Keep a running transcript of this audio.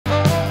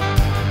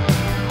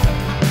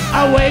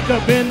I wake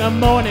up in the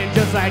morning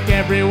just like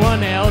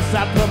everyone else.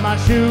 I put my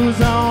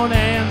shoes on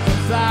and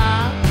some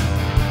socks.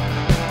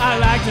 I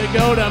like to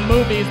go to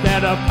movies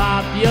that are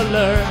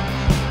popular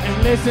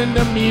and listen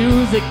to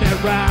music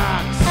that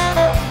rocks.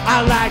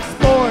 I like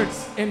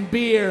sports and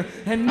beer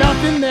and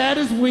nothing that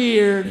is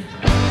weird.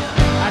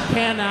 I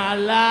cannot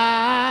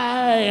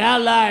lie. I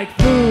like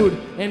food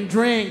and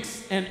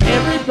drinks and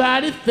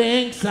everybody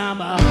thinks I'm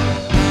a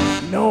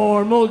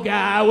normal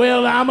guy.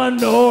 Well, I'm a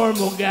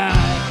normal guy.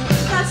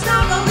 That's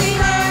not what we heard.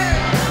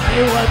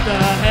 Hey, what the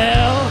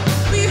hell?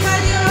 We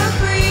heard you're a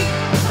freak.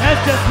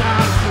 That's just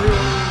not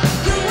true.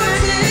 You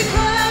work in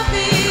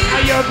clubbing.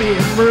 Now you're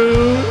being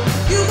rude.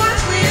 You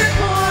watch weird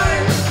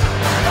porn.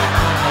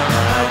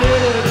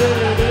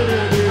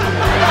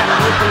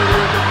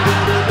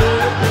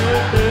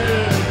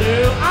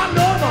 I'm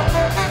normal.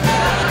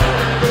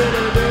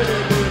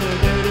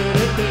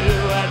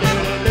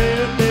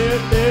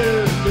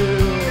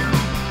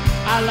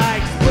 I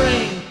like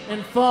spring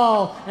and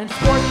fall and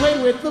sport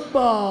play with the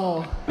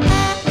ball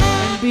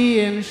and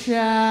being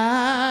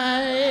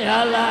shy.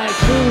 I like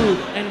food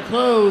and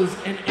clothes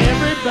and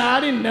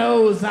everybody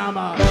knows I'm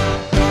a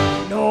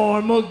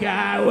normal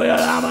guy. Well,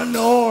 I'm a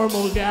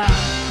normal guy.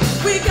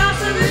 We got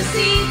some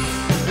receipts.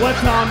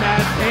 What's on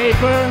that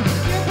paper?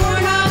 You're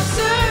Pornhub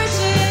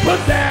searching. Put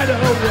that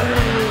away.